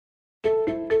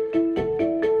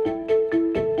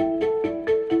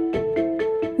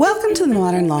Welcome to the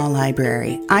Modern Law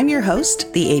Library. I'm your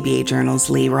host, the ABA Journal's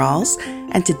Lee Rawls,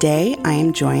 and today I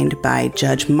am joined by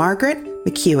Judge Margaret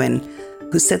McEwen,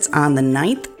 who sits on the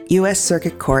Ninth U.S.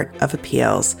 Circuit Court of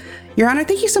Appeals. Your Honor,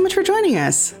 thank you so much for joining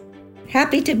us.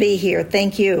 Happy to be here.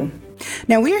 Thank you.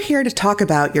 Now, we are here to talk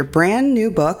about your brand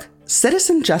new book,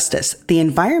 Citizen Justice, The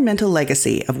Environmental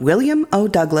Legacy of William O.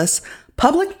 Douglas,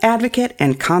 Public Advocate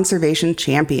and Conservation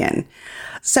Champion.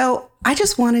 So I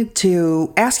just wanted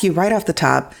to ask you right off the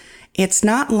top, it's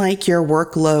not like your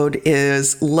workload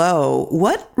is low.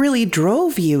 What really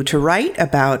drove you to write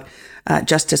about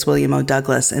Justice William O.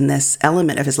 Douglas and this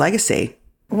element of his legacy?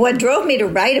 What drove me to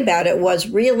write about it was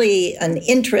really an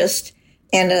interest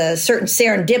and a certain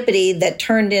serendipity that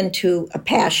turned into a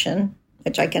passion,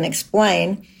 which I can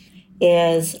explain,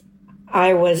 is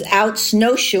I was out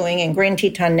snowshoeing in Grand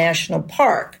Teton National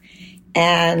Park,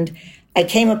 and I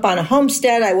came upon a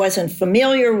homestead I wasn't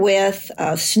familiar with.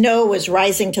 Snow was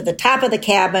rising to the top of the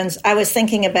cabins. I was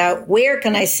thinking about where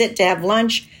can I sit to have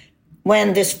lunch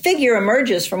when this figure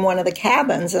emerges from one of the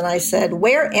cabins, and I said,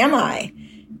 "Where am I?"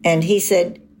 And he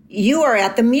said, "You are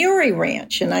at the Murie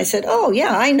Ranch." And I said, "Oh,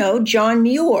 yeah, I know, John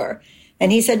Muir."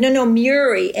 And he said, No,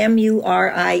 Murie,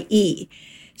 M-U-R-I-E.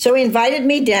 So he invited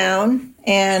me down,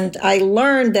 and I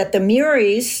learned that the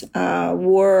Muries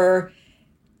were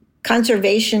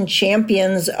conservation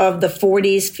champions of the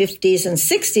 40s, 50s, and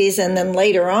 60s, and then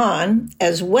later on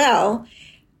as well.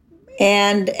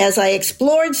 And as I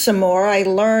explored some more, I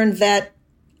learned that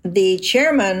the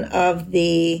chairman of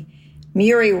the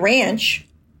Murie Ranch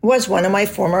was one of my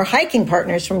former hiking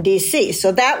partners from D.C.,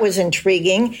 so that was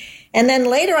intriguing. And then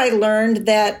later I learned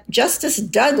that Justice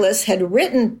Douglas had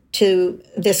written to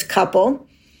this couple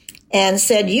and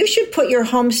said, you should put your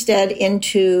homestead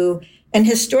into an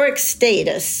historic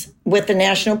status with the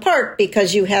national park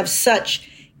because you have such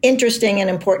interesting and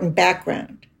important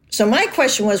background. So my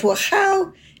question was, well,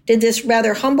 how did this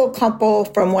rather humble couple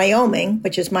from Wyoming,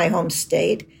 which is my home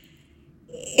state,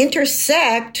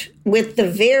 intersect with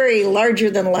the very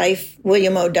larger-than-life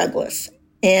William O. Douglas?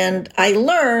 And I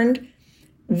learned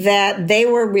that they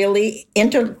were really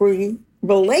integrally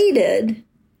related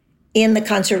in the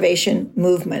conservation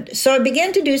movement. So I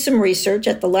began to do some research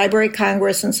at the Library of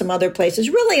Congress and some other places,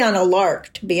 really on a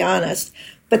lark, to be honest.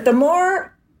 But the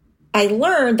more I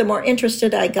learned, the more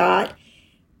interested I got.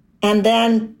 And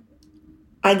then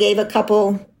I gave a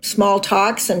couple small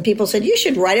talks, and people said, you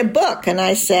should write a book. And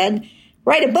I said,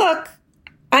 write a book?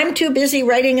 I'm too busy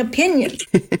writing opinion.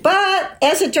 But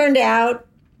as it turned out,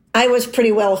 I was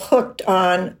pretty well hooked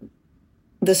on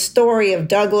the story of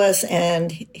Douglas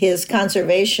and his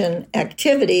conservation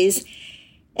activities.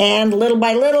 And little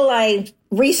by little, I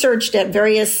researched at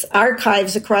various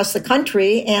archives across the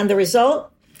country, and the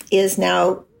result is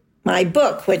now my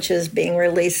book, which is being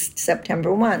released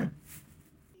September 1.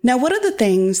 Now, one of the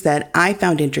things that I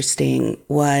found interesting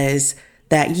was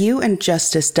that you and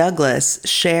Justice Douglas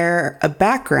share a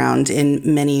background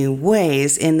in many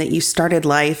ways, in that you started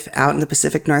life out in the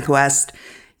Pacific Northwest.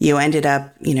 You ended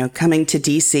up, coming to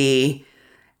D.C.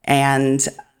 And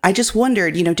I just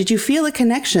wondered, did you feel a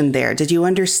connection there? Did you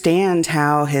understand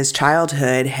how his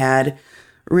childhood had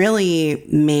really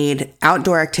made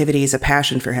outdoor activities a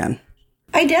passion for him?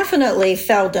 I definitely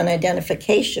felt an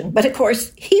identification. But of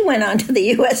course, he went on to the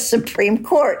U.S. Supreme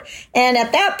Court. And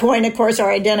at that point, of course,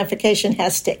 our identification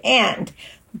has to end.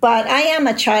 But I am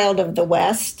a child of the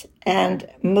West and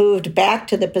moved back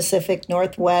to the Pacific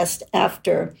Northwest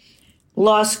after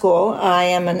law school. I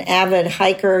am an avid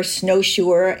hiker,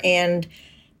 snowshoer, and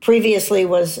previously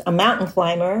was a mountain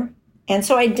climber. And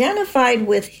so I identified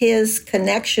with his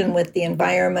connection with the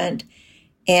environment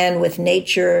and with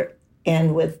nature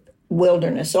and with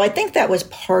wilderness. So I think that was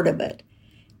part of it.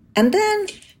 And then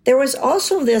there was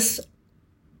also this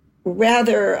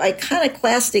rather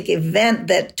iconoclastic event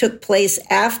that took place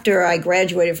after I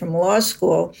graduated from law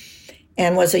school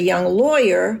and was a young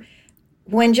lawyer.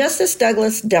 When Justice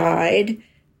Douglas died,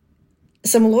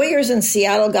 some lawyers in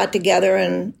Seattle got together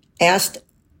and asked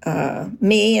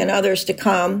me and others to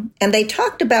come, and they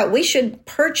talked about we should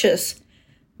purchase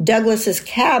Douglas's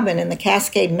cabin in the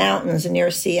Cascade Mountains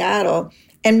near Seattle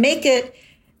and make it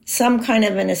some kind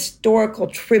of an historical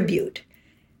tribute,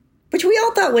 which we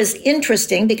all thought was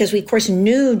interesting because we, of course,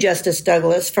 knew Justice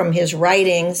Douglas from his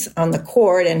writings on the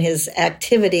court and his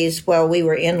activities while we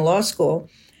were in law school.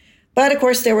 But, of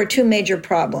course, there were two major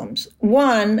problems.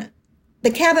 One, the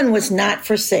cabin was not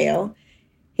for sale.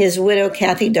 His widow,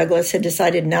 Kathy Douglas, had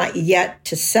decided not yet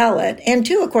to sell it. And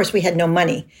two, of course, we had no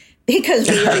money because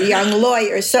we were young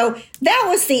lawyers. So that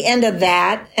was the end of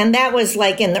that. And that was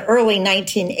like in the early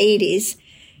 1980s.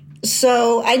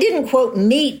 So I didn't, quote,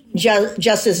 meet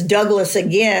Justice Douglas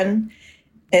again,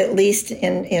 at least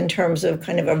in terms of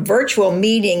kind of a virtual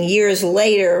meeting years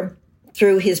later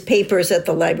through his papers at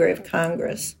the Library of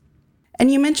Congress.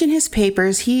 And you mentioned his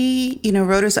papers. He,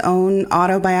 wrote his own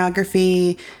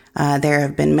autobiography. There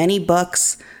have been many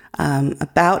books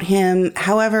about him.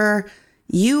 However,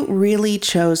 you really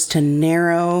chose to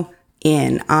narrow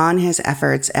in on his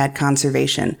efforts at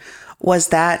conservation. Was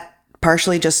that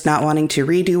partially just not wanting to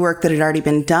redo work that had already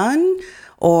been done?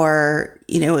 Or,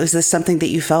 is this something that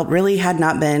you felt really had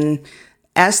not been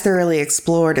as thoroughly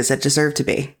explored as it deserved to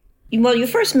be? Well, you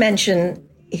first mentioned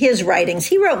his writings.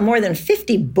 He wrote more than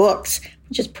 50 books,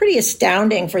 which is pretty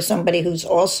astounding for somebody who's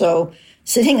also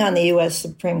sitting on the U.S.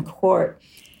 Supreme Court.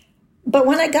 But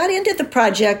when I got into the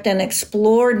project and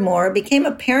explored more, it became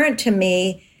apparent to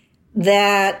me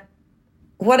that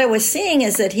what I was seeing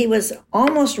is that he was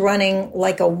almost running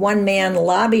like a one-man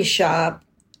lobby shop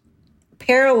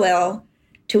parallel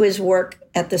to his work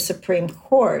at the Supreme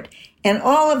Court. And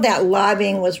all of that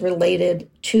lobbying was related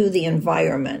to the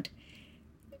environment.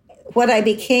 What I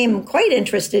became quite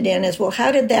interested in is, well,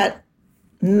 how did that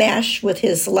mesh with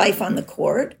his life on the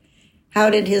court? How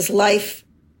did his life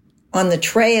on the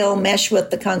trail mesh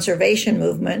with the conservation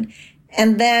movement?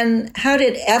 And then how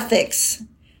did ethics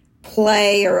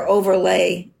play or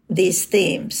overlay these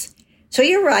themes? So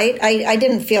you're right. I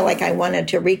didn't feel like I wanted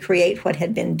to recreate what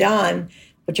had been done,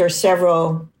 which are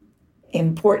several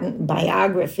important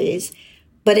biographies.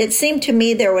 But it seemed to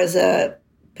me there was a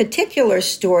particular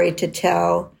story to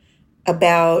tell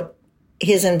about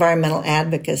his environmental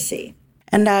advocacy.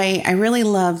 And I really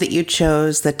love that you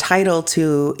chose the title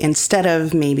to, instead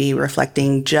of maybe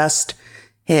reflecting just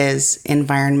his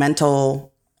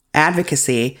environmental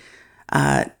advocacy,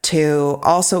 to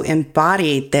also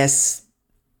embody this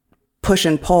push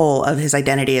and pull of his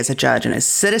identity as a judge and as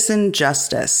citizen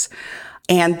justice.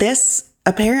 And this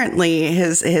apparently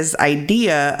his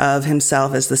idea of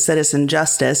himself as the citizen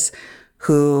justice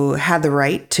who had the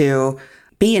right to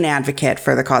be an advocate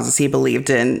for the causes he believed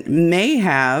in may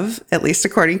have, at least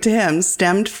according to him,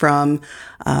 stemmed from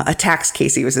a tax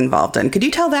case he was involved in. Could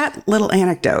you tell that little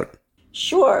anecdote?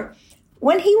 Sure.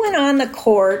 When he went on the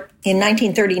court in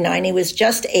 1939, he was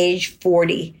just age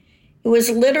 40. He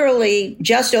was literally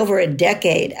just over a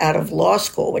decade out of law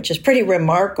school, which is pretty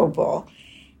remarkable.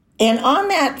 And on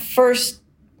that first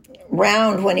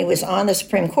round, when he was on the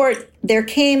Supreme Court, there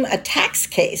came a tax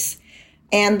case.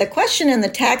 And the question in the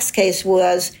tax case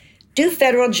was, do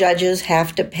federal judges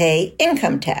have to pay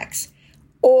income tax?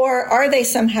 Or are they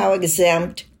somehow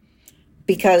exempt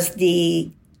because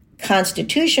the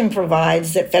Constitution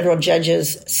provides that federal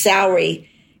judges' salary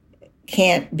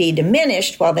can't be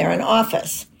diminished while they're in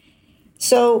office?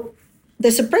 So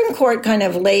the Supreme Court kind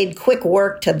of laid quick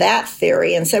work to that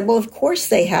theory and said, well, of course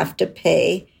they have to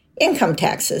pay income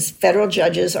taxes. Federal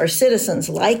judges are citizens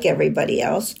like everybody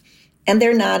else, and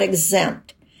they're not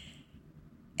exempt.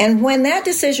 And when that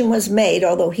decision was made,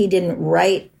 although he didn't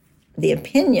write the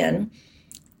opinion,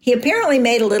 he apparently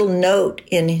made a little note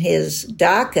in his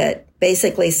docket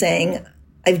basically saying,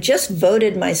 I've just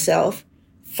voted myself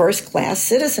first-class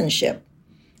citizenship,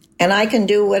 and I can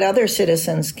do what other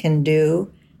citizens can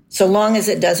do so long as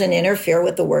it doesn't interfere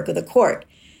with the work of the court.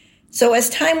 So as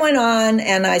time went on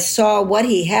and I saw what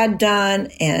he had done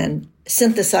and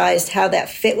synthesized how that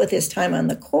fit with his time on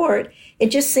the court, it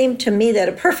just seemed to me that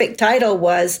a perfect title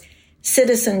was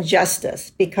Citizen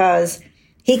Justice, because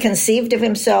he conceived of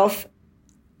himself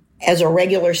as a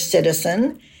regular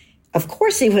citizen. Of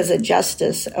course, he was a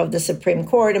justice of the Supreme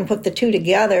Court and put the two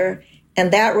together,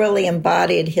 and that really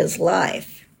embodied his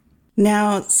life.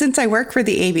 Now, since I work for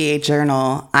the ABA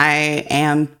Journal, I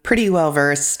am pretty well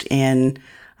versed in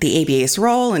the ABA's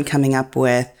role in coming up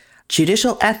with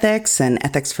judicial ethics and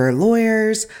ethics for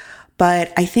lawyers.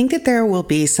 But I think that there will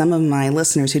be some of my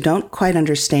listeners who don't quite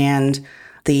understand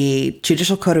the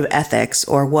Judicial Code of Ethics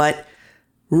or what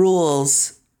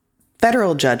rules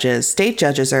federal judges, state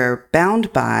judges are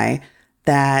bound by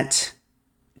that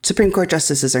Supreme Court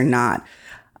justices are not.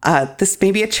 This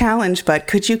may be a challenge, but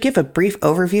could you give a brief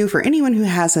overview for anyone who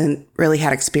hasn't really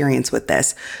had experience with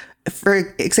this?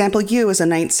 For example, you as a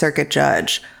Ninth Circuit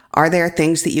judge, are there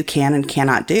things that you can and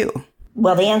cannot do?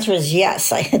 Well, the answer is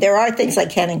yes. There are things I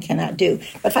can and cannot do.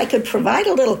 But if I could provide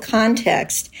a little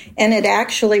context, and it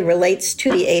actually relates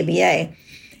to the ABA,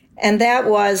 and that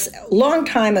was a long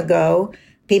time ago,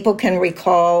 people can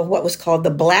recall what was called the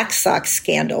Black Sox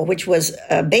scandal, which was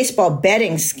a baseball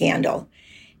betting scandal.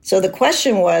 So the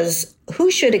question was, who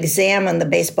should examine the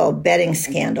baseball betting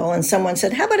scandal? And someone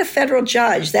said, how about a federal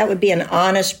judge? That would be an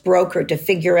honest broker to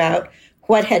figure out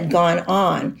what had gone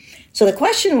on. So the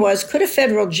question was, could a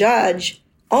federal judge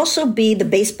also be the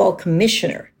baseball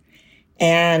commissioner?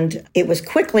 And it was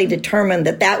quickly determined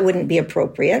that that wouldn't be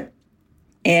appropriate.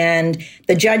 And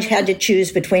the judge had to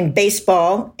choose between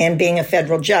baseball and being a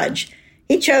federal judge.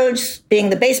 He chose being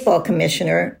the baseball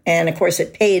commissioner, and of course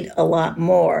it paid a lot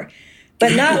more.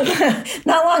 But not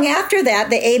long after that,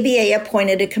 the ABA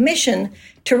appointed a commission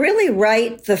to really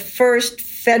write the first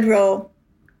federal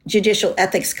judicial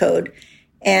ethics code.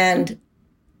 And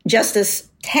Justice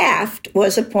Taft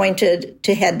was appointed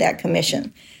to head that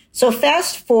commission. So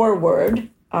fast forward,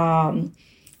 in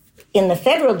the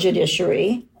federal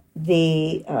judiciary,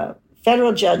 the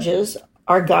federal judges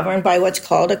are governed by what's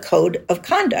called a code of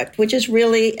conduct, which is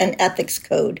really an ethics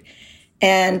code.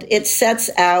 And it sets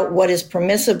out what is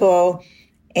permissible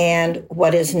and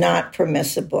what is not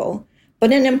permissible.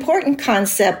 But an important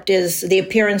concept is the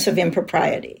appearance of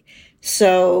impropriety.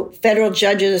 So federal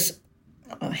judges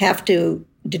have to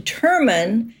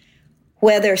determine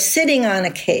whether sitting on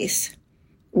a case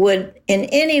would in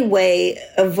any way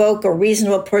evoke a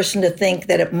reasonable person to think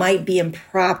that it might be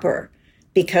improper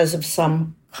because of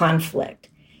some conflict.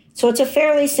 So it's a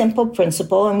fairly simple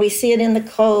principle, and we see it in the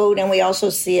code, and we also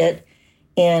see it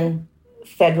in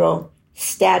federal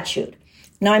statute.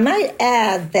 Now, I might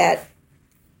add that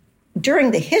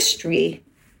during the history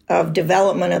of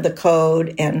development of the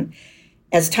code, and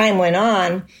as time went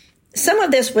on, some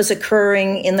of this was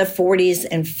occurring in the 40s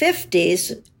and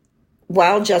 50s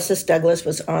while Justice Douglas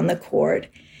was on the court.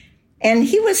 And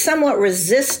he was somewhat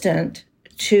resistant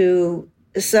to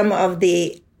some of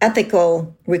the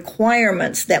ethical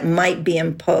requirements that might be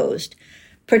imposed,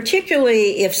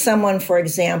 particularly if someone, for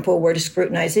example, were to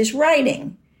scrutinize his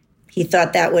writing. He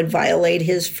thought that would violate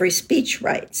his free speech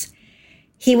rights.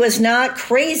 He was not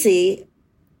crazy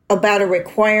about a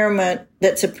requirement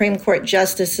that Supreme Court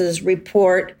justices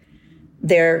report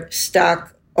their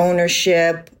stock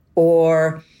ownership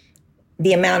or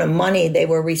the amount of money they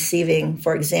were receiving,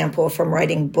 for example, from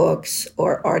writing books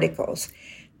or articles.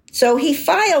 So he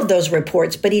filed those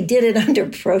reports, but he did it under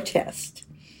protest.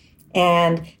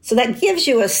 And so that gives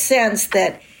you a sense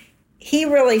that he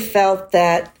really felt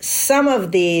that some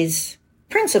of these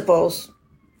principles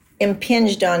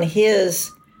impinged on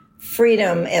his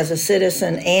freedom as a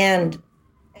citizen and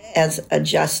as a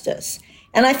justice.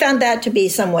 And I found that to be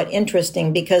somewhat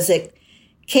interesting because it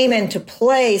came into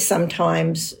play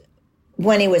sometimes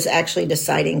when he was actually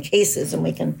deciding cases, and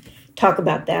we can talk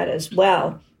about that as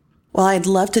well. Well, I'd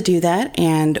love to do that,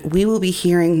 and we will be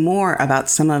hearing more about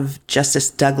some of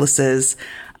Justice Douglas's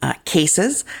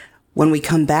cases when we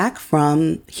come back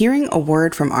from hearing a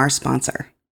word from our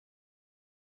sponsor.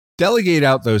 Delegate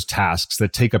out those tasks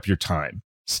that take up your time.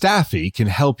 Staffy can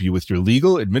help you with your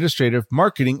legal, administrative,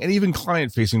 marketing, and even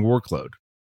client-facing workload.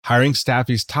 Hiring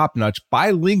Staffy's top-notch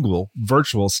bilingual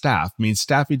virtual staff means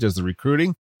Staffy does the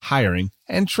recruiting, hiring,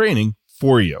 and training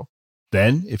for you.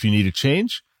 Then, if you need a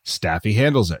change, Staffy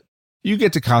handles it. You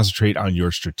get to concentrate on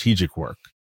your strategic work.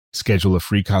 Schedule a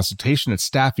free consultation at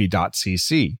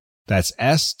staffy.cc. That's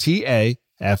STAFI.cc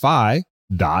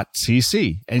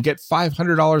and get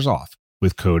 $500 off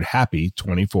with code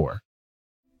HAPPY24.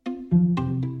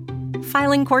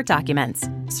 Filing court documents,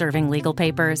 serving legal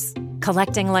papers,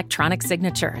 collecting electronic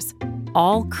signatures,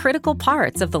 all critical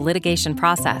parts of the litigation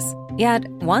process, yet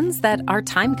ones that are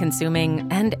time-consuming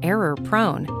and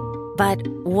error-prone. But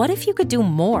what if you could do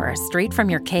more straight from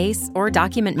your case or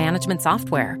document management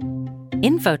software?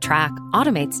 InfoTrack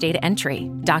automates data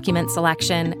entry, document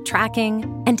selection,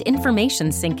 tracking, and information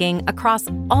syncing across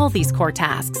all these core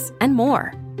tasks and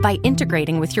more by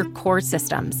integrating with your core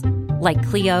systems like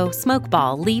Clio,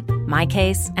 Smokeball, Leap,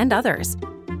 MyCase, and others.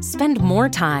 Spend more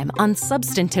time on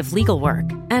substantive legal work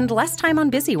and less time on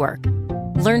busy work.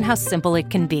 Learn how simple it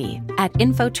can be at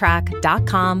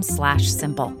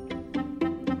infotrack.com/simple.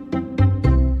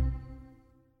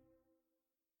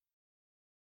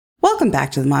 Welcome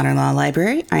back to the Modern Law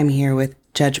Library. I'm here with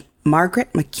Judge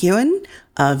Margaret McKeown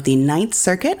of the Ninth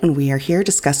Circuit, and we are here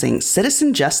discussing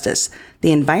Citizen Justice,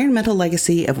 the environmental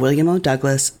legacy of William O.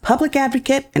 Douglas, public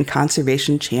advocate and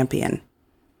conservation champion.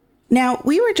 Now,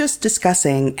 we were just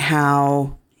discussing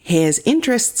how his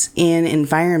interests in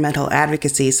environmental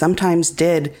advocacy sometimes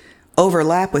did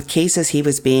overlap with cases he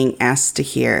was being asked to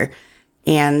hear.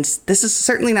 And this is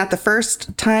certainly not the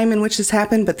first time in which this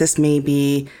happened, but this may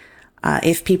be,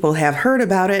 if people have heard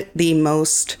about it, the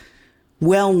most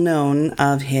well-known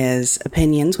of his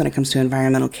opinions when it comes to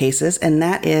environmental cases, and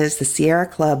that is the Sierra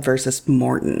Club versus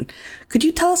Morton. Could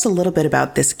you tell us a little bit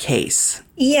about this case?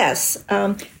 Yes.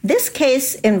 This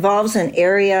case involves an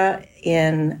area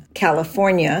in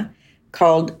California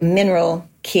called Mineral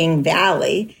King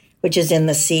Valley, which is in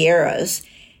the Sierras.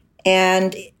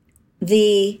 And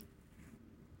the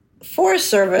Forest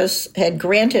Service had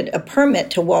granted a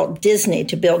permit to Walt Disney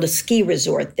to build a ski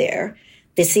resort there.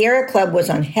 The Sierra Club was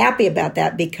unhappy about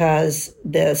that because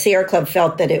the Sierra Club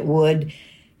felt that it would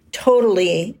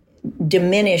totally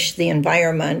diminish the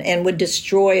environment and would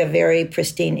destroy a very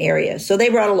pristine area. So they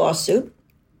brought a lawsuit.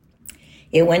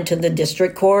 It went to the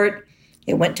district court,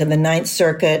 it went to the Ninth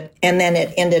Circuit, and then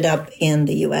it ended up in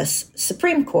the U.S.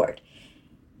 Supreme Court.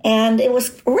 And it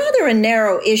was rather a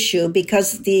narrow issue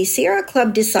because the Sierra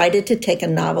Club decided to take a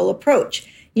novel approach.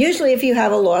 Usually if you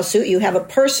have a lawsuit, you have a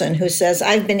person who says,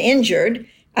 I've been injured,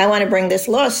 I want to bring this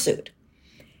lawsuit.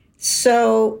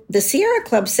 So the Sierra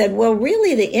Club said, well,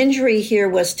 really the injury here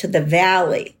was to the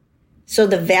valley. So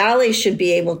the valley should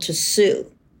be able to sue.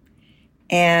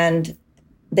 And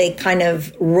they kind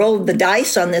of rolled the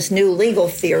dice on this new legal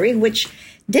theory, which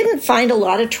didn't find a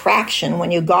lot of traction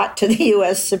when you got to the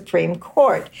U.S. Supreme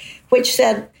Court, which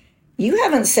said, you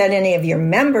haven't said any of your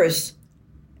members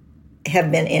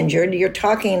have been injured. You're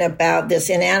talking about this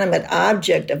inanimate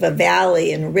object of a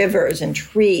valley and rivers and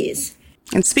trees.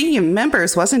 And speaking of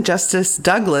members, wasn't Justice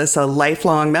Douglas a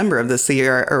lifelong member of the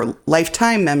Sierra, or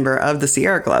lifetime member of the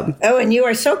Sierra Club? Oh, and you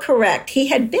are so correct. He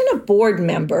had been a board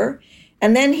member,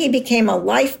 and then he became a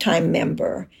lifetime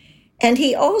member. And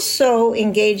he also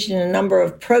engaged in a number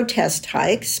of protest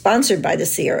hikes sponsored by the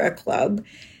Sierra Club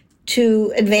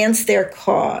to advance their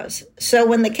cause. So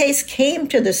when the case came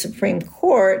to the Supreme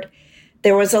Court,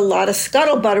 there was a lot of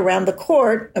scuttlebutt around the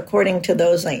court, according to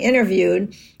those I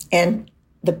interviewed and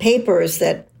the papers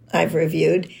that I've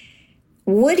reviewed.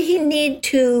 Would he need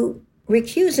to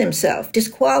recuse himself,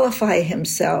 disqualify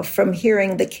himself from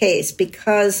hearing the case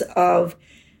because of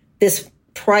this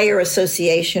prior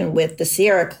association with the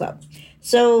Sierra Club?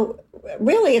 So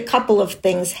really a couple of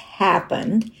things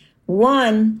happened.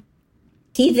 One,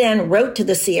 he then wrote to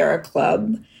the Sierra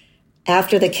Club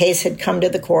after the case had come to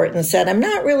the court and said, I'm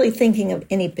not really thinking of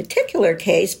any particular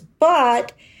case,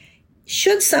 but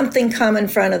should something come in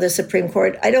front of the Supreme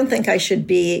Court, I don't think I should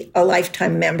be a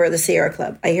lifetime member of the Sierra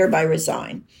Club. I hereby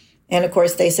resign. And of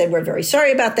course, they said, we're very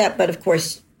sorry about that, but of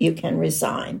course, you can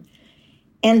resign.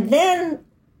 And then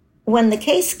when the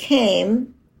case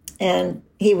came, and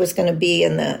he was going to be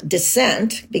in the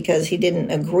dissent because he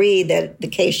didn't agree that the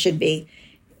case should be,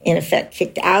 in effect,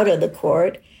 kicked out of the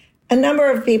court, a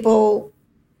number of people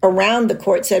around the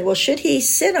court said, well, should he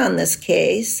sit on this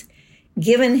case,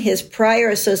 given his prior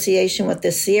association with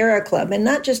the Sierra Club, and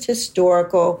not just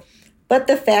historical, but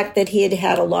the fact that he had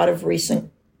had a lot of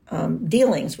recent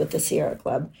dealings with the Sierra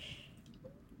Club?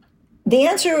 The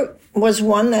answer was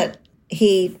one that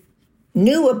he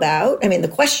knew about. I mean, the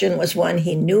question was one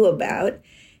he knew about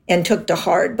and took to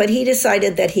heart, but he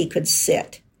decided that he could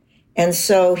sit. And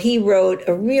so he wrote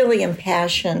a really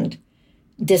impassioned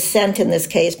dissent in this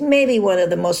case, maybe one of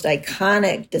the most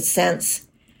iconic dissents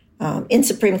in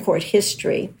Supreme Court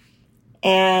history.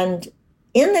 And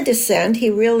in the dissent, he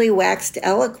really waxed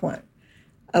eloquent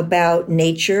about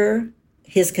nature,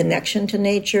 his connection to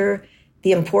nature,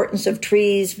 the importance of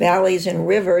trees, valleys, and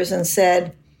rivers, and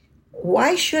said,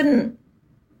 why shouldn't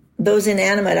those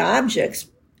inanimate objects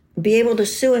be able to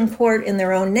sue in court in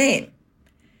their own name?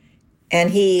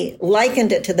 And he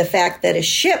likened it to the fact that a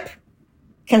ship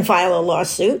can file a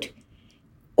lawsuit,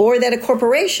 or that a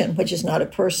corporation, which is not a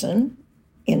person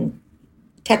in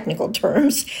technical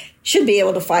terms, should be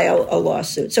able to file a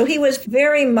lawsuit. So he was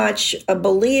very much a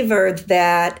believer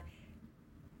that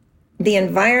the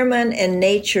environment and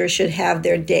nature should have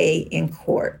their day in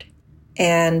court.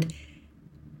 And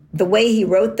the way he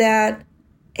wrote that,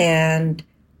 and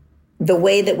the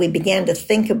way that we began to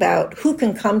think about who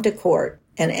can come to court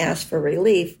and ask for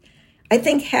relief, I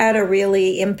think had a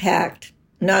really impact,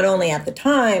 not only at the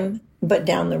time, but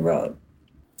down the road.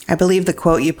 I believe the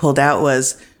quote you pulled out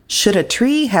was, should a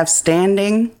tree have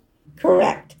standing?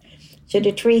 Correct. Should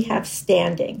a tree have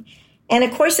standing? And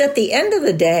of course, at the end of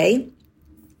the day,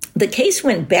 the case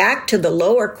went back to the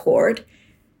lower court,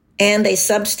 and they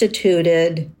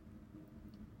substituted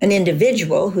an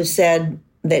individual who said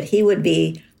that he would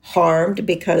be harmed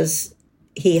because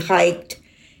he hiked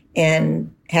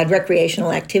and had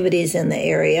recreational activities in the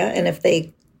area. And if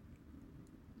they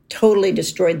totally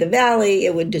destroyed the valley,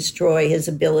 it would destroy his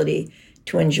ability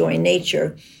to enjoy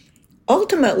nature.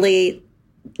 Ultimately,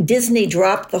 Disney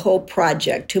dropped the whole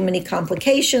project. Too many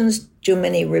complications, too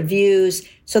many reviews.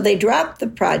 So they dropped the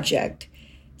project.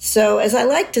 So as I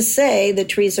like to say, the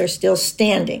trees are still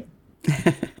standing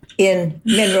in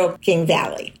Mineral King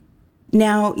Valley.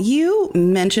 Now, you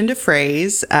mentioned a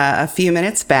phrase a few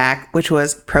minutes back, which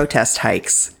was protest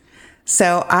hikes.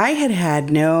 So I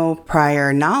had no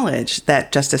prior knowledge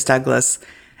that Justice Douglas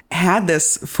had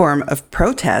this form of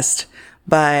protest.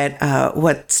 But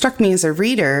what struck me as a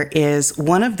reader is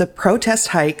one of the protest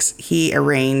hikes he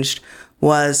arranged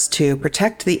was to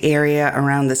protect the area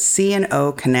around the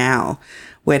C&O Canal,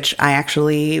 which I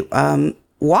actually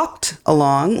walked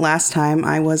along last time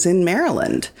I was in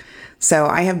Maryland. So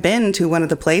I have been to one of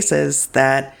the places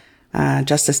that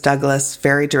Justice Douglas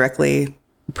very directly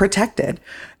protected.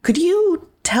 Could you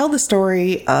tell the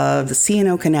story of the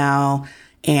C&O Canal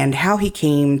and how he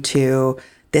came to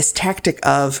this tactic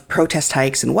of protest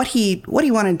hikes and what he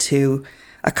wanted to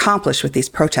accomplish with these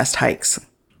protest hikes?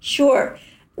 Sure.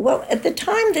 Well, at the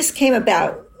time this came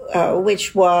about,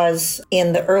 which was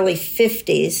in the early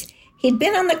 50s, he'd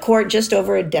been on the court just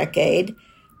over a decade.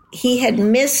 He had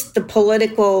missed the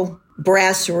political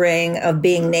brass ring of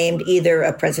being named either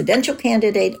a presidential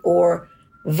candidate or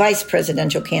vice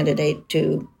presidential candidate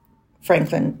to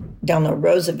Franklin Delano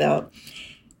Roosevelt.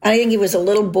 I think he was a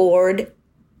little bored.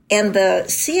 And the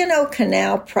C&O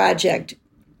Canal project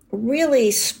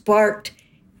really sparked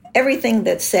everything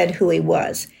that said who he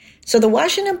was. So the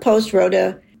Washington Post wrote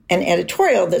an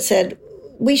editorial that said,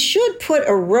 we should put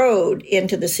a road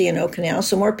into the C&O Canal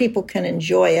so more people can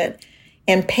enjoy it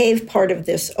and pave part of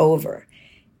this over.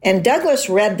 And Douglas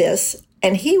read this,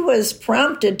 and he was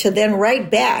prompted to then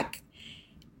write back,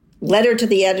 letter to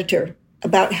the editor,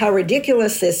 about how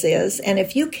ridiculous this is. And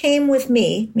if you came with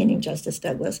me, meaning Justice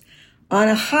Douglas, on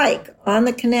a hike on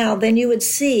the canal, then you would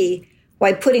see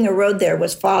why putting a road there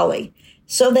was folly.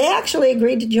 So they actually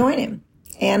agreed to join him.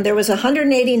 And there was a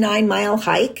 189-mile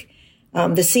hike.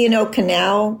 The C&O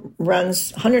Canal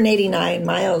runs 189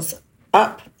 miles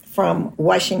up from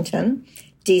Washington,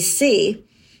 D.C.,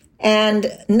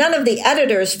 and none of the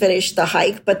editors finished the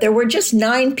hike, but there were just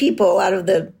 9 people out of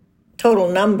the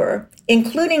total number,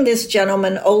 including this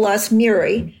gentleman, Olaus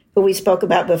Murie, who we spoke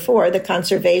about before, the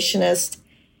conservationist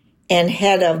and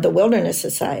head of the Wilderness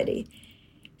Society.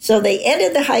 So they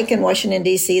ended the hike in Washington,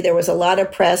 D.C. There was a lot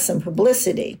of press and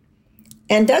publicity.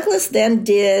 And Douglas then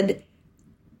did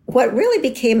what really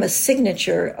became a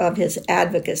signature of his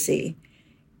advocacy.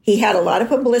 He had a lot of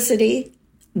publicity.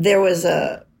 There was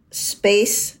a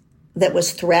space that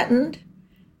was threatened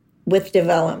with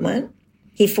development.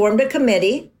 He formed a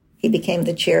committee. He became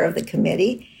the chair of the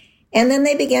committee. And then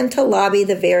they began to lobby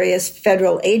the various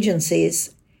federal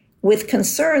agencies with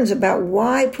concerns about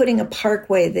why putting a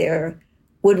parkway there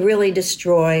would really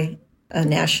destroy a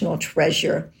national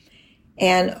treasure.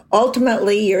 And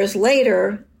ultimately, years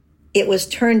later, it was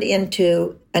turned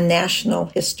into a national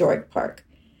historic park.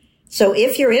 So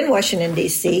if you're in Washington,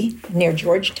 D.C., near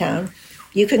Georgetown,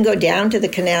 you can go down to the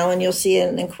canal and you'll see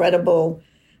an incredible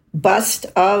bust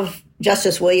of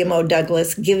Justice William O.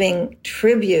 Douglas giving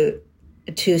tribute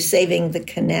to saving the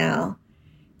canal.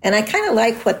 And I kind of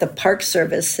like what the Park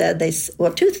Service said.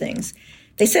 Well, 2 things.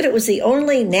 They said it was the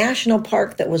only national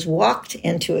park that was walked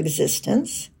into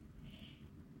existence.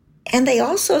 And they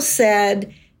also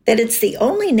said that it's the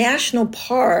only national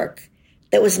park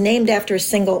that was named after a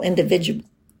single individual,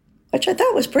 which I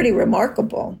thought was pretty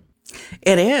remarkable.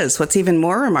 It is. What's even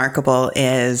more remarkable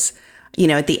is,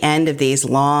 at the end of these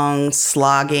long,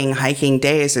 slogging hiking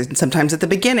days, and sometimes at the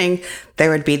beginning, there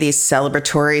would be these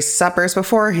celebratory suppers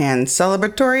beforehand,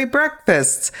 celebratory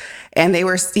breakfasts. And they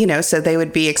were, so they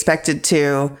would be expected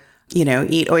to,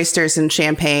 eat oysters and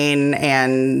champagne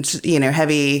and,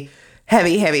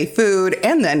 heavy food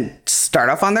and then start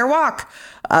off on their walk.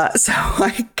 So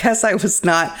I guess I was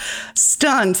not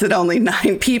stunned that only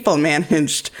 9 people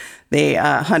managed the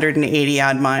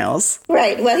 180-odd miles.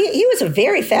 Right. Well, he was a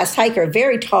very fast hiker, a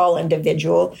very tall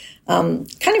individual,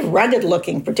 kind of rugged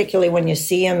looking, particularly when you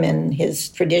see him in his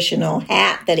traditional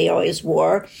hat that he always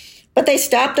wore. But they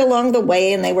stopped along the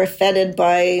way, and they were feted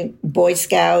by Boy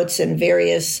Scouts and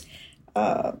various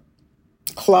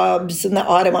clubs and the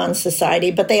Audubon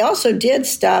Society. But they also did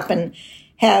stop and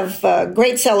have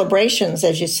great celebrations,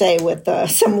 as you say, with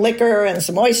some liquor and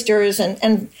some oysters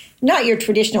and not your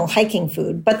traditional hiking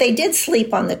food. But they did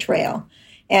sleep on the trail.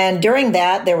 And during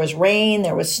that, there was rain,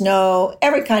 there was snow,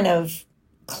 every kind of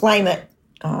climate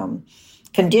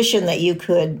condition that you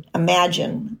could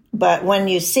imagine. But when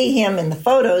you see him in the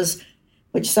photos,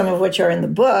 which some of which are in the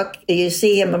book, you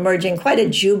see him emerging quite a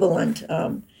jubilant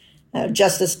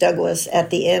Justice Douglas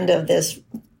at the end of this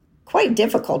quite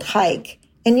difficult hike.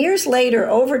 And years later,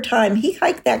 over time, he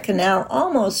hiked that canal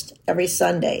almost every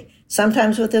Sunday,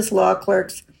 sometimes with his law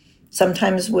clerks,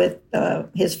 sometimes with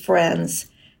his friends.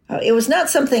 It was not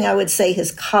something I would say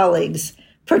his colleagues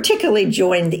particularly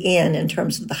joined in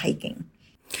terms of the hiking.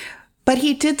 But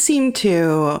he did seem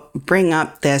to bring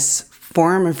up this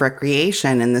form of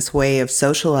recreation and this way of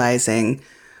socializing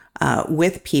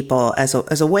with people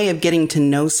as a way of getting to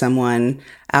know someone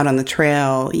out on the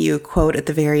trail. You quote at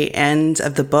the very end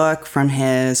of the book from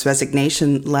his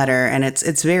resignation letter, and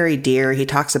it's very dear. He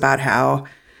talks about how,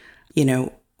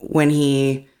 when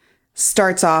he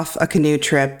starts off a canoe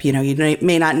trip, you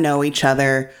may not know each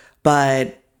other,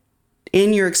 but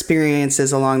in your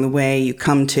experiences along the way, you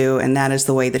come to, and that is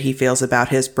the way that he feels about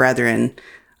his brethren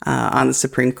on the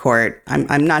Supreme Court.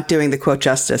 I'm not doing the quote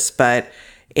justice, but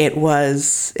it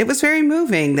was very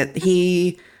moving that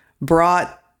he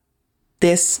brought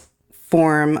this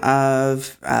form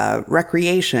of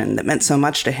recreation that meant so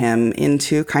much to him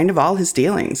into kind of all his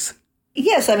dealings.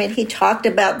 Yes, he talked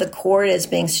about the court as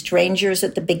being strangers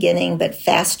at the beginning, but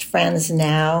fast friends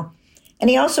now. And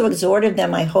he also exhorted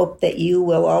them, I hope that you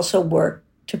will also work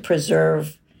to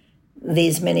preserve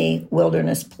these many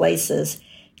wilderness places.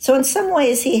 So in some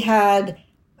ways, he had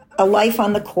a life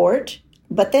on the court,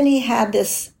 but then he had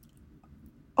this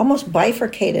almost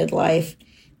bifurcated life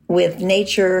with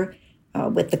nature,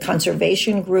 with the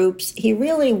conservation groups. He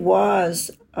really was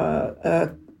a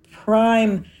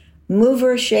prime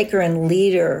mover, shaker, and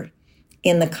leader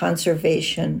in the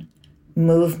conservation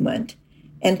movement.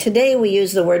 And today we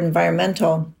use the word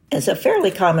environmental as a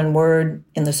fairly common word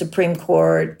in the Supreme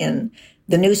Court, in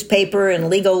the newspaper, and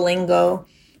legal lingo.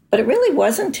 But it really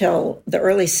wasn't until the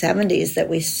early 70s that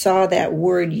we saw that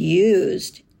word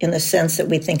used in the sense that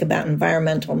we think about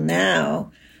environmental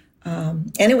now.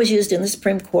 And it was used in the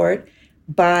Supreme Court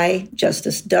by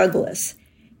Justice Douglas.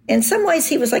 In some ways,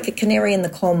 he was like a canary in the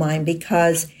coal mine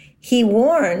because he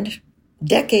warned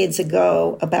decades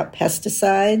ago about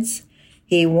pesticides.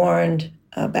 He warned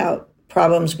about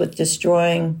problems with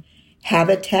destroying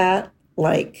habitat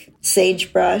like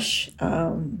sagebrush,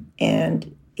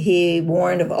 and he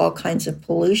warned of all kinds of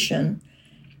pollution.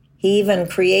 He even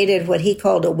created what he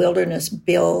called a Wilderness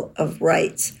Bill of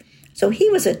Rights. So he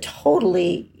was a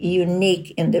totally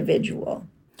unique individual.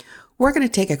 We're going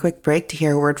to take a quick break to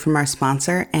hear a word from our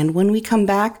sponsor, and when we come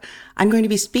back, I'm going to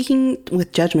be speaking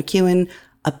with Judge McEwen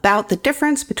about the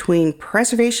difference between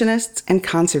preservationists and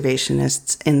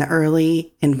conservationists in the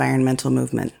early environmental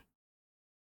movement.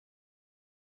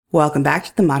 Welcome back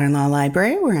to the Modern Law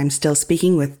Library, where I'm still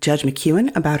speaking with Judge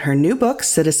McEwen about her new book,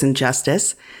 Citizen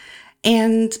Justice.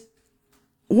 And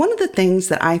one of the things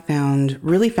that I found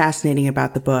really fascinating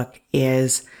about the book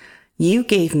is you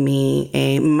gave me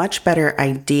a much better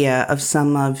idea of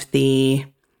some of the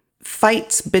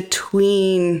fights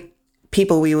between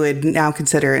people we would now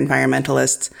consider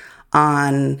environmentalists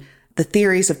on the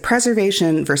theories of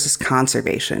preservation versus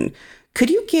conservation. Could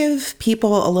you give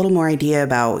people a little more idea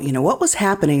about, what was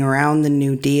happening around the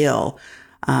New Deal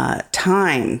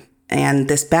time and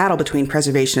this battle between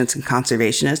preservationists and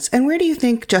conservationists? And where do you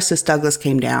think Justice Douglas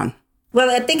came down? Well,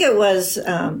 I think it was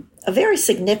a very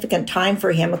significant time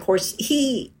for him. Of course,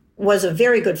 he was a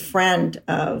very good friend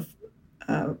of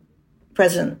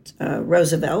President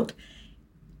Roosevelt,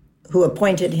 who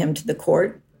appointed him to the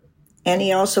court. And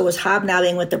he also was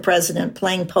hobnobbing with the president,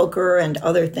 playing poker and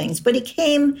other things. But he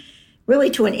came really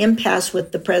to an impasse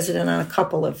with the president on a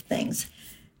couple of things.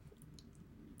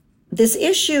 This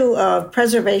issue of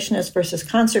preservationists versus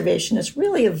conservationists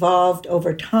really evolved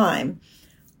over time,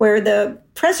 where the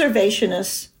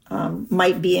preservationists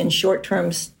might be in short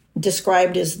terms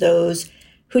described as those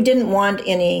who didn't want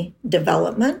any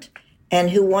development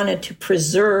and who wanted to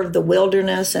preserve the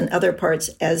wilderness and other parts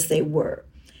as they were.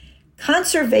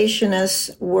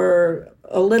 Conservationists were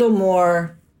a little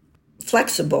more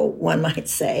flexible, one might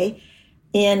say,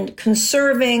 in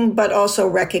conserving, but also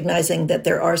recognizing that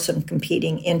there are some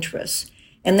competing interests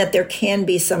and that there can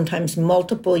be sometimes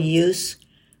multiple use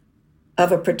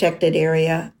of a protected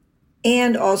area,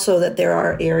 and also that there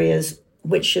are areas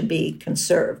which should be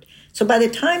conserved. So by the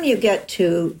time you get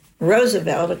to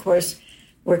Roosevelt, of course,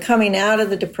 we're coming out of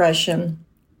the Depression.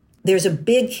 There's a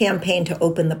big campaign to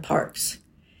open the parks.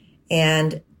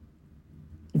 And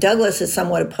Douglas is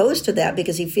somewhat opposed to that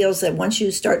because he feels that once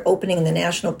you start opening the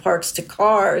national parks to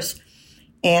cars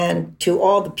and to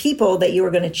all the people, that you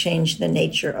are going to change the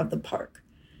nature of the park.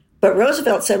 But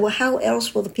Roosevelt said, well, how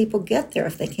else will the people get there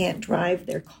if they can't drive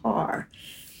their car?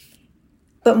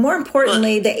 But more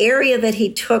importantly, the area that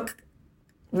he took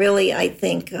really, I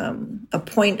think, a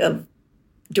point of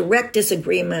direct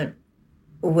disagreement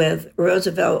with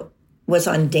Roosevelt was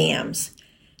on dams.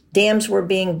 Dams were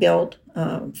being built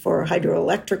for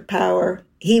hydroelectric power.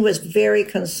 He was very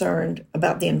concerned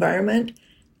about the environment,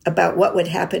 about what would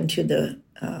happen to the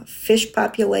fish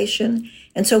population.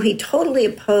 And so he totally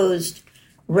opposed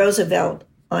Roosevelt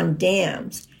on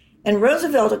dams. And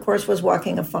Roosevelt, of course, was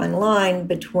walking a fine line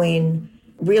between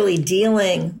really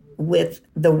dealing with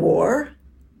the war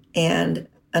and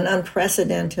an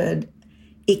unprecedented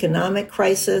economic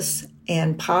crisis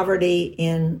and poverty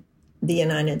in the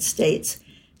United States.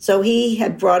 So he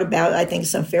had brought about, I think,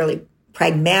 some fairly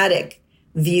pragmatic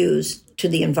views to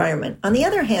the environment. On the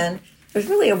other hand, there's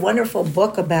really a wonderful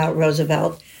book about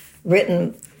Roosevelt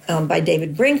written by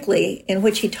David Brinkley, in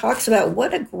which he talks about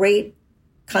what a great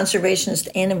conservationist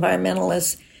and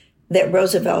environmentalist that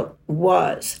Roosevelt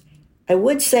was. I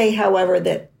would say, however,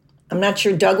 that I'm not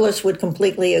sure Douglas would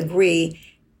completely agree.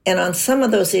 And on some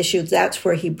of those issues, that's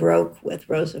where he broke with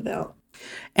Roosevelt.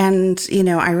 And,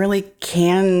 I really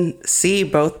can see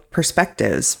both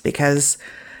perspectives because,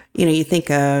 you think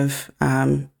of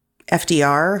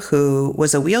FDR, who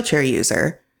was a wheelchair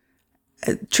user.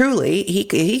 Truly,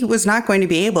 he was not going to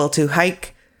be able to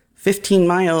hike 15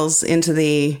 miles into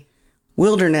the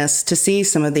wilderness to see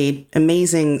some of the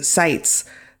amazing sights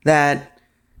that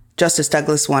Justice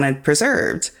Douglas wanted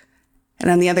preserved. And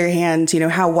on the other hand,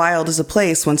 how wild is a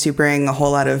place once you bring a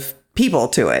whole lot of people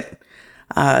to it?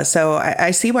 So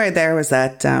I see why there was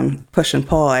that push and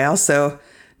pull. I also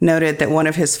noted that one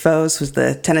of his foes was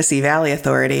the Tennessee Valley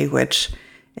Authority, which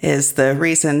is the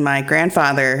reason my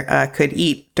grandfather could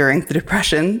eat during the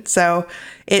Depression. So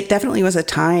it definitely was a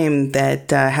time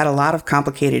that had a lot of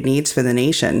complicated needs for the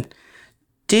nation.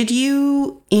 Did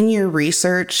you, in your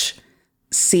research,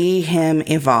 see him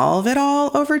evolve at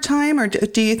all over time? Or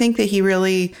do you think that he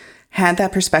really had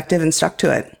that perspective and stuck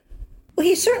to it? Well,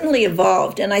 he certainly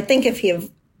evolved. And I think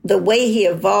the way he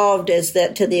evolved is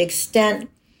that to the extent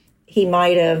he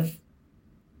might have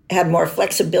had more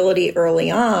flexibility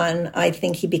early on, I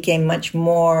think he became much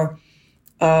more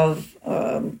of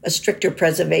a stricter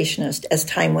preservationist as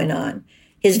time went on.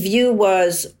 His view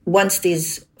was once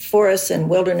these forests and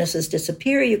wildernesses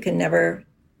disappear, you can never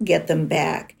get them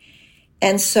back.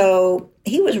 And so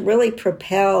he was really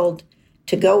propelled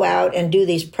to go out and do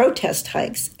these protest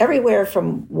hikes everywhere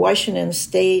from Washington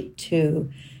State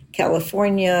to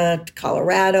California, to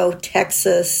Colorado,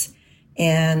 Texas,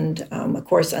 and of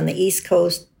course on the East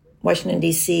Coast, Washington,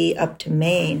 D.C., up to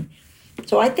Maine.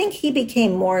 So I think he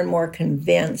became more and more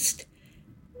convinced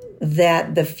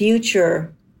that the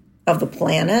future of the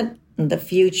planet, and the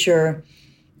future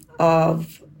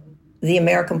of the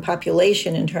American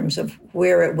population in terms of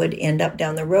where it would end up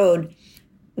down the road,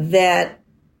 that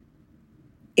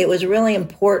it was really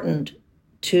important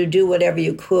to do whatever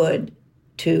you could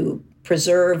to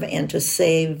preserve and to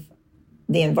save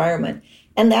the environment.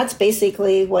 And that's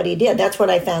basically what he did. That's what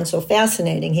I found so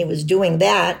fascinating. He was doing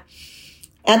that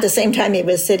at the same time he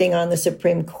was sitting on the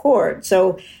Supreme Court.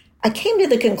 So I came to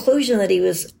the conclusion that he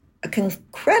was an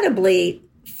incredibly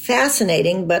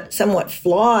fascinating but somewhat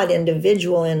flawed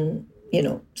individual in,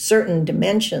 certain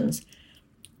dimensions,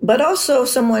 but also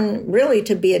someone really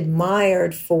to be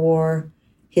admired for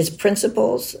his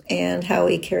principles and how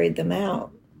he carried them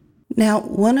out. Now,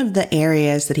 one of the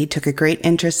areas that he took a great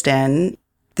interest in,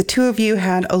 the two of you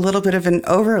had a little bit of an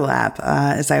overlap.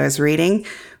 As I was reading,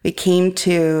 we came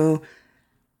to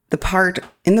the part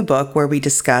in the book where we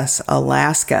discuss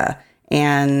Alaska.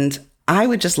 And I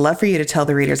would just love for you to tell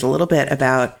the readers a little bit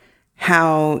about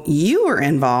how you were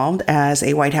involved as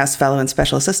a White House fellow and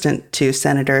special assistant to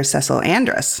Senator Cecil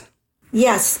Andrus.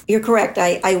 Yes, you're correct.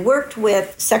 I worked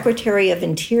with Secretary of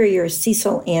Interior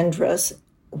Cecil Andrus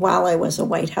while I was a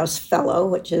White House fellow,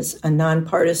 which is a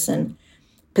nonpartisan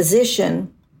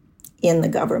position in the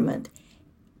government.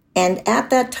 And at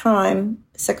that time,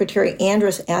 Secretary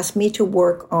Andrus asked me to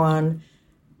work on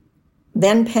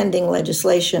then pending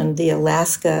legislation, the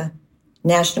Alaska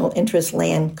National Interest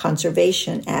Land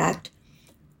Conservation Act,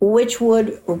 which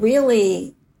would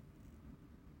really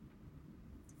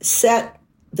set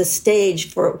the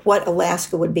stage for what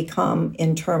Alaska would become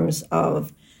in terms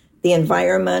of the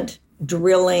environment,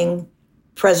 drilling,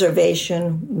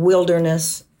 preservation,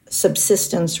 wilderness,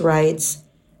 subsistence rights,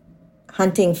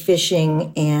 hunting,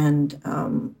 fishing,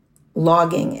 and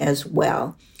logging as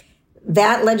well.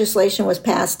 That legislation was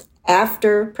passed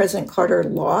after President Carter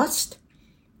lost,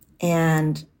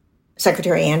 and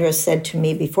Secretary Andrus said to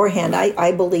me beforehand,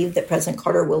 I believe that President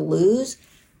Carter will lose,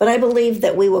 but I believe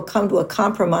that we will come to a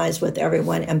compromise with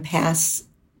everyone and pass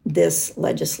this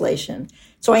legislation.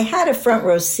 So I had a front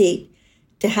row seat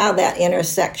to how that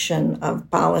intersection of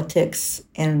politics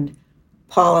and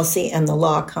policy and the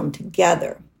law come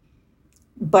together.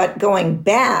 But going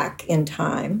back in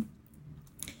time,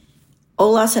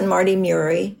 Olaus and Marty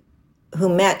Murie, who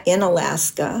met in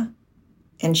Alaska,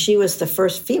 and she was the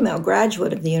first female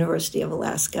graduate of the University of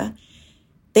Alaska,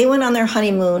 they went on their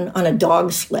honeymoon on a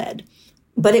dog sled.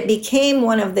 But it became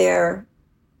one of their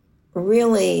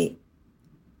really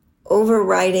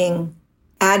overriding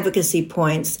advocacy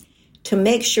points to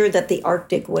make sure that the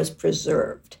Arctic was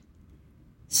preserved.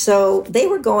 So they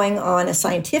were going on a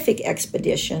scientific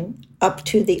expedition up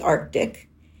to the Arctic.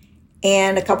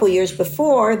 And a couple years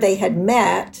before, they had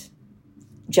met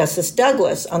Justice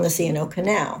Douglas on the C&O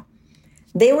Canal.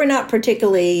 They were not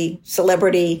particularly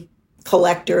celebrity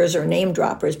collectors or name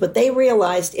droppers, but they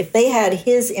realized if they had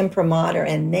his imprimatur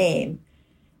and name,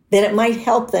 then it might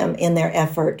help them in their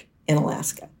effort in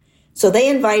Alaska. So they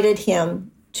invited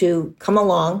him to come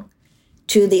along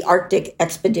to the Arctic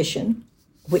expedition,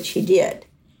 which he did.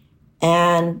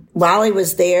 And while he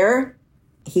was there,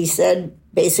 he said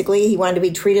basically he wanted to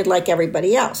be treated like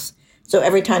everybody else. So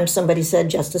every time somebody said,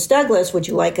 Justice Douglas, would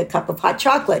you like a cup of hot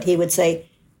chocolate? He would say,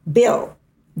 Bill,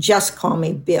 just call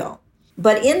me Bill.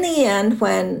 But in the end,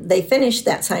 when they finished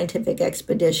that scientific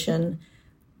expedition,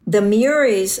 the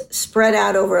Muries spread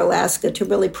out over Alaska to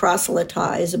really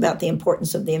proselytize about the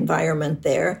importance of the environment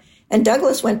there. And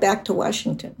Douglas went back to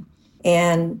Washington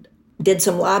and did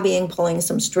some lobbying, pulling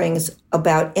some strings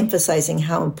about emphasizing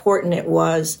how important it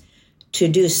was to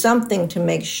do something to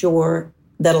make sure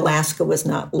that Alaska was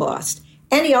not lost.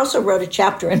 And he also wrote a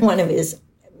chapter in one of his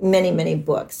many, many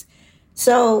books.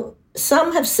 So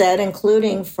some have said,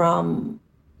 including from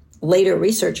later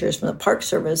researchers from the Park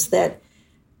Service, that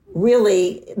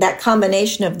really that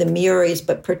combination of the Muries,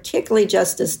 but particularly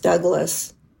Justice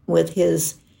Douglas with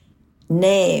his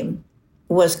name,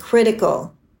 was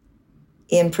critical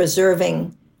in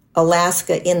preserving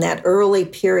Alaska in that early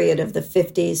period of the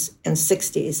 50s and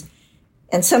 60s.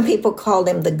 And some people called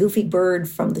him the goofy bird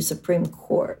from the Supreme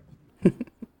Court.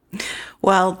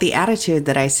 Well, the attitude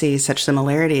that I see such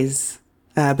similarities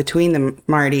between the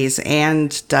Martys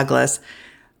and Douglas,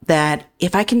 that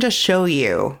if I can just show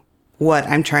you what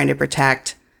I'm trying to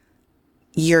protect,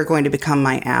 you're going to become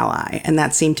my ally. And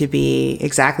that seemed to be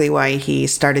exactly why he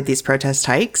started these protest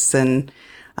hikes, and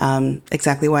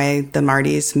exactly why the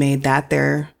Martys made that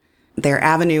their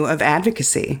avenue of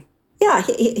advocacy. Yeah,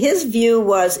 his view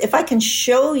was, if I can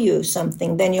show you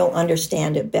something, then you'll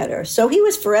understand it better. So he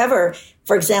was forever,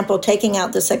 for example, taking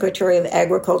out the Secretary of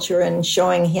Agriculture and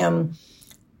showing him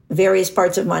various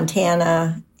parts of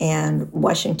Montana and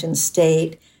Washington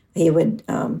State. He would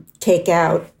take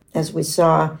out, as we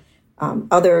saw,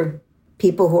 other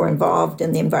people who were involved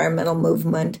in the environmental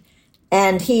movement.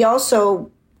 And he also,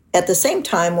 at the same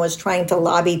time, was trying to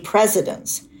lobby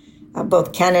presidents,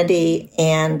 both Kennedy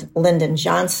and Lyndon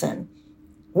Johnson.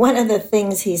 One of the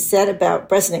things he said about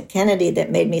President Kennedy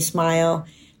that made me smile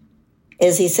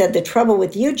is he said, the trouble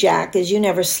with you, Jack, is you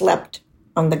never slept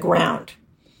on the ground.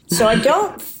 So I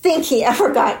don't think he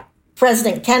ever got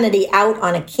President Kennedy out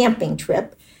on a camping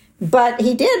trip, but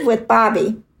he did with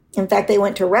Bobby. In fact, they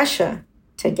went to Russia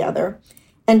together.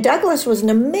 And Douglas was an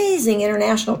amazing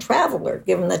international traveler,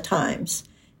 given the times.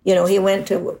 You know, he went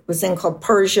to what was then called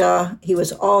Persia. He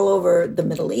was all over the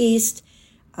Middle East.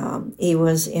 He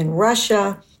was in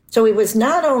Russia. So he was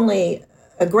not only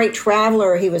a great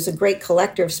traveler, he was a great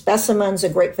collector of specimens, a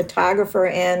great photographer,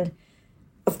 and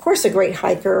of course, a great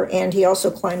hiker. And he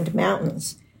also climbed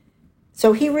mountains.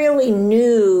 So he really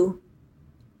knew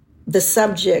the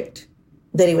subject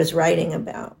that he was writing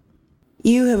about.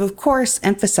 You have, of course,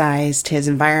 emphasized his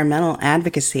environmental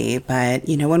advocacy, but,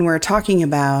 you know, when we're talking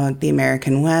about the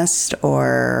American West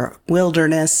or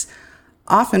wilderness,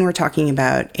 often we're talking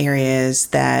about areas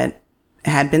that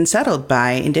had been settled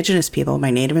by indigenous people, by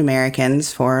Native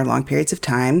Americans for long periods of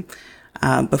time,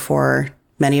 before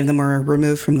many of them were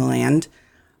removed from the land.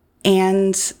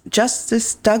 And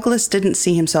Justice Douglas didn't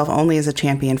see himself only as a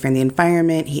champion for the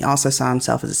environment. He also saw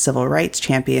himself as a civil rights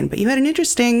champion. But you had an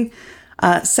interesting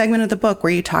segment of the book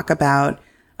where you talk about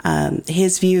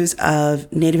his views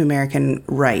of Native American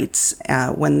rights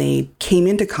when they came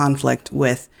into conflict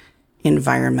with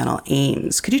environmental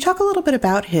aims. Could you talk a little bit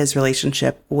about his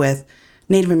relationship with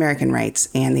Native American rights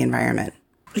and the environment?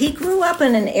 He grew up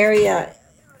in an area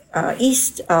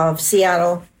east of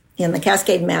Seattle in the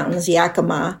Cascade Mountains,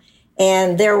 Yakima,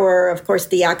 and there were, of course,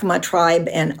 the Yakima tribe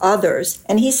and others.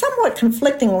 And he somewhat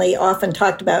conflictingly often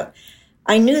talked about,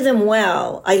 I knew them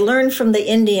well. I learned from the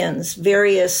Indians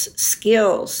various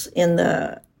skills in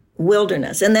the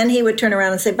wilderness. And then he would turn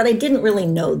around and say, but I didn't really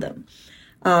know them.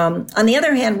 On the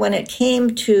other hand, when it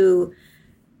came to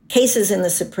cases in the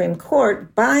Supreme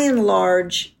Court, by and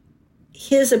large,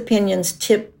 his opinions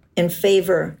tipped in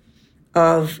favor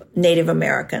of Native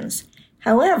Americans.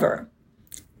 However,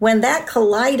 when that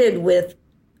collided with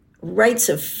rights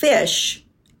of fish,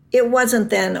 it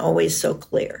wasn't then always so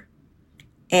clear.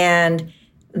 And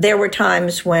there were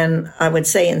times when I would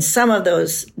say in some of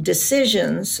those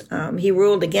decisions, he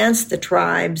ruled against the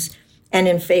tribes and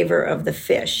in favor of the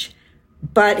fish.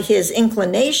 But his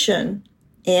inclination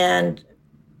and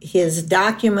his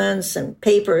documents and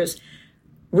papers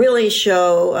really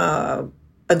show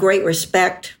a great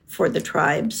respect for the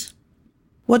tribes.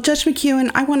 Well, Judge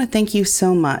McEwen, I want to thank you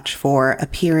so much for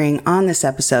appearing on this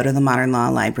episode of the Modern Law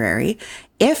Library.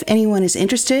 If anyone is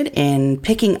interested in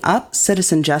picking up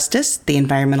Citizen Justice, The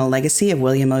Environmental Legacy of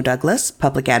William O. Douglas,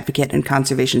 Public Advocate and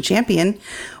Conservation Champion,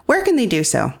 where can they do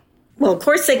so? Well, of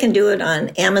course, they can do it on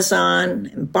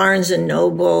Amazon, Barnes &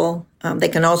 Noble. They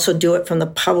can also do it from the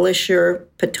publisher,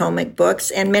 Potomac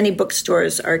Books, and many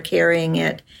bookstores are carrying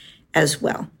it as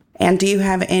well. And do you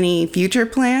have any future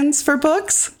plans for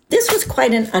books? This was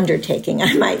quite an undertaking,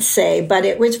 I might say, but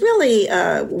it was really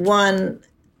one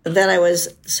that I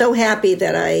was so happy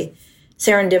that I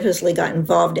serendipitously got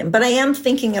involved in. But I am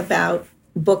thinking about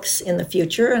books in the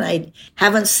future, and I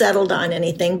haven't settled on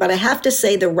anything. But I have to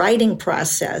say the writing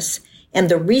process and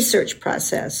the research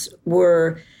process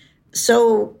were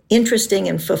so interesting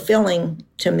and fulfilling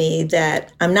to me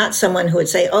that I'm not someone who would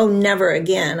say, oh, never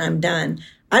again, I'm done.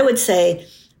 I would say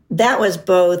that was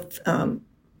both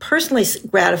personally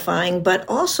gratifying, but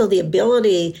also the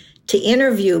ability to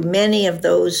interview many of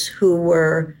those who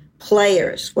were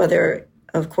players, whether,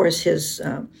 of course, his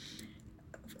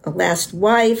last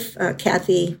wife,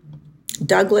 Kathy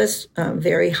Douglas,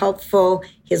 very helpful,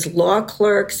 his law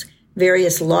clerks,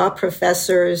 various law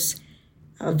professors,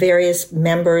 various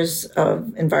members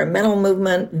of environmental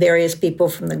movement, various people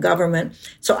from the government.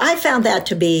 So I found that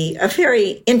to be a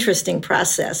very interesting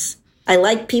process. I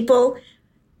like people,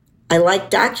 I like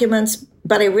documents,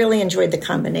 but I really enjoyed the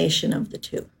combination of the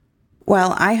two.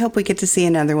 Well, I hope we get to see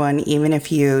another one, even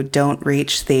if you don't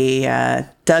reach the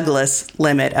Douglas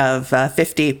limit of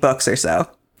 50 books or so.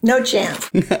 No chance.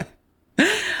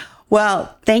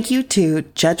 Well, thank you to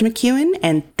Judge McEwen,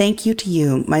 and thank you to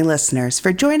you, my listeners,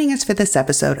 for joining us for this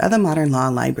episode of the Modern Law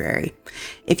Library.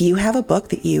 If you have a book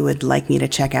that you would like me to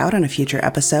check out on a future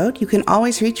episode, you can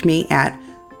always reach me at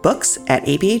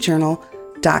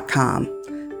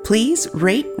books@abajournal.com. Please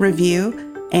rate,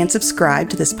 review, and subscribe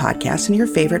to this podcast in your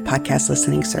favorite podcast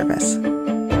listening service.